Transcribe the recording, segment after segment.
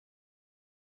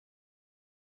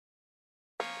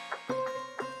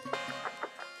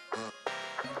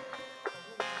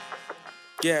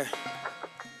Yeah,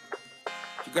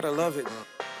 you gotta love it.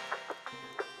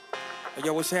 Hey,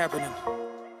 yo, what's happening?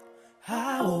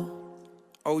 HAO,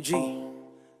 OG,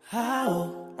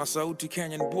 HAO, Masauti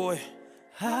Canyon boy.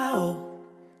 HAO,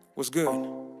 What's good?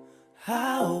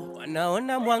 HAO.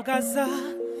 Wanaona mwangaza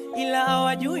ila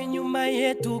hawajui nyuma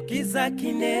yetu kiza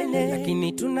kinene,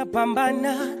 lakini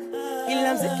tunapambana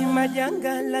ila mziki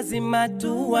majanga lazima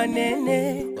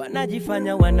tuwanene.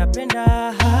 Wanajifanya wanapenda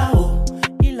HAO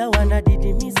ila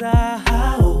wanadidimiza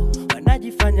HAO,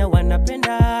 wanajifanya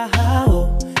wanapenda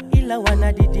HAO ila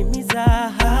wanadidimiza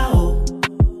HAO.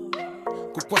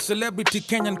 Kwa celebrity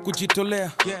Kenyan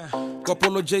kujitolea, kwa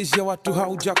apologize ya watu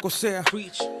haujakosea.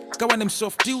 Kawa ni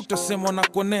msofti utasema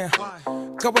unakonea,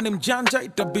 kawa ni mjanja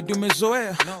itabidi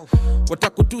umezoea.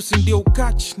 Watakutusi ndio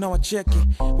ukach na wacheke,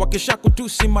 wakisha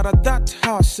kutusi mara that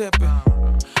hawasepe.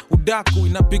 Udaku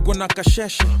inapigwa na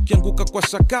kasheshe, kianguka kwa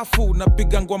sakafu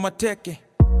unapiga ngwa mateke.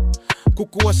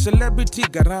 Kukuwa celebrity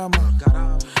gharama,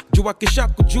 jua kisha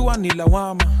kujua ni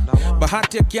lawama.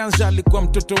 Bahati ya kianza alikuwa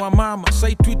mtoto wa mama,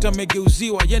 sai Twitter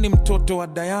megeuziwa yeni mtoto wa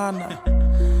Diana.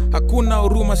 Hakuna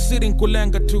huruma, siri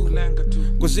nkulenga tu,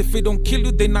 cause if they don't kill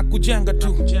you they nakujenga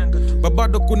tu.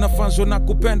 Babado kuna fanzo na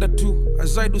kupenda tu,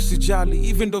 azaidu sijali,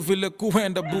 even ndo vile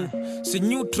kuenda bu. Si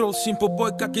neutral, simple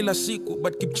boy ka kila siku,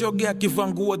 but Kipchoge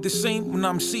akivangua the same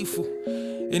mnamsifu.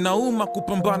 Inauma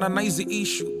kupambana na hizi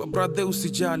issue, but brother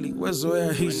usijali,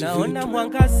 wezoea hizi vitu. Naona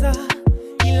mwangaza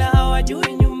ila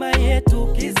hawajui nyuma yetu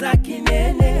kiza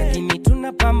kinene, lakini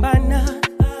tunapambana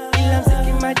ila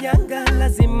mziki majanga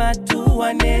lazima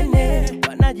tuwanene.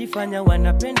 Wanajifanya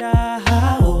wanapenda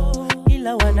HAO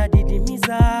ila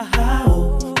wanadidimiza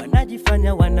HAO,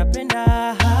 wanajifanya wanapenda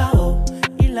HAO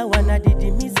ila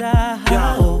wanadidimiza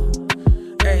HAO.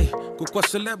 Hey, kukwa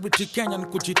celebrity Kenyan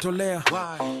kujitolea.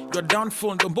 Your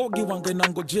downfall ndo mbogi wange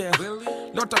nangojea.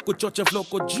 Lota kuchocha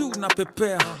vloko juu na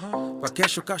pepea. Kwa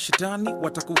kesho kashitani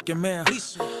watakukemea.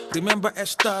 Remember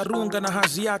Esther Runga na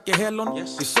hazi yake Helen.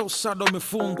 It's so sad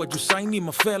wamefungwa juu saini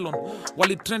mafelon.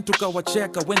 Walitrend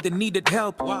tukawacheka when they needed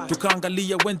help,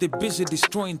 tukaangalia when they busy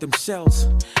destroying themselves.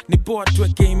 Ni poa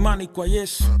tuweke imani kwa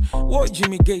Yesu. Woi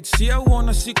Jimmy Gates, ya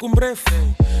uona siku mrefu.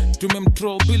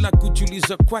 Tumemtroll bila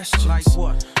kujiuliza questions.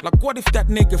 Like what if that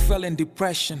nigga fell in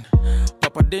depression?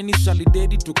 Papa Dennis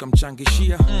alidedi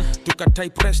tukamchangishia,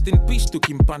 tukatype rest in peace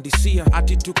tukimpandisia.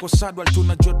 Ati tuko sadwa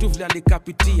tunajua tu vile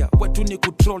alikapitia. Wetu ni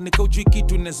kutroll nikaujui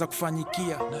kitu neza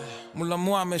kufanyikia.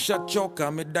 Mulamua ameshachoka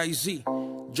amedaizi,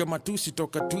 Jomatusi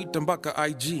toka Twitter mpaka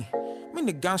IG.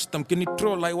 Mini gangsta mkini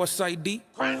troll aiwasaidi.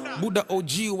 Buda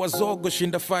OG wazogo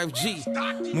shinda 5G.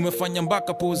 Mumefanya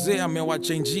mpaka pose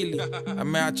amewacha injili,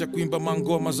 ameacha kuimba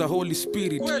mangoma za Holy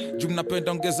Spirit. Juu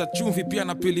mnapenda ongeza chumvi pia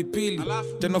na pilipili.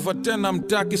 Tenova tena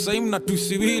mtaki saimu na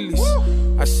tusiwilis.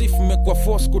 Asif mmekuwa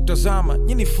force kutazama,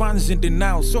 nyini fans in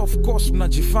denial, so of course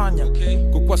mnajifanya.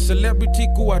 Kukwa celebrity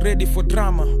kuwa ready for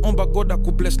drama. Omba God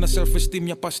akubless na self-esteem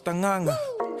ya Pasta Nganga,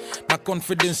 na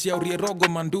confidence ya Urierogo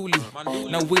Manduli,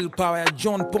 na willpower ya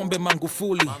John Pombe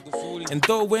Magufuli. And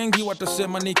though wengi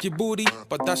watasema ni kiburi,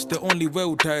 but that's the only way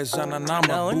utaezana na mabuli.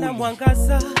 Naona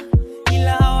mwangaza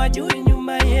ila hawajui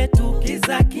nyuma yetu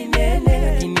kiza kinene,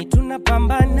 lakini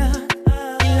tunapambana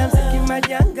ila mziki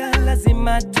majanga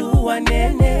lazima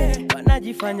tuwanene.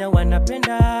 Wanajifanya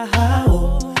wanapenda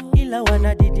HAO ila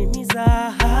wanadidimiza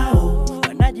HAO,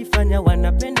 wanajifanya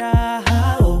wanapenda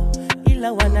HAO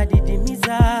ila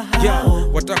wanadidimiza HAO.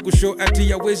 Yeah, watakushow ati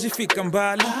yawezi fika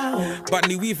mbali, but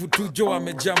ni wivu tu jo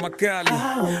wamejaa makali.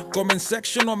 Comment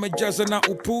section wamejaza na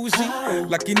upuzi,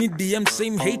 lakini DM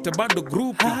same hater bado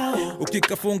grupi.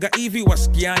 Ukikafunga hivi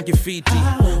wasikiangi fiti,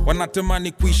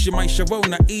 wanatamani kuishi maisha wao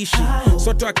unaishi.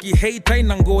 Soto aki-hate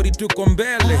haina ngori tuko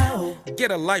mbele.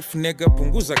 Get a life nigga,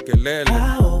 punguza kelele.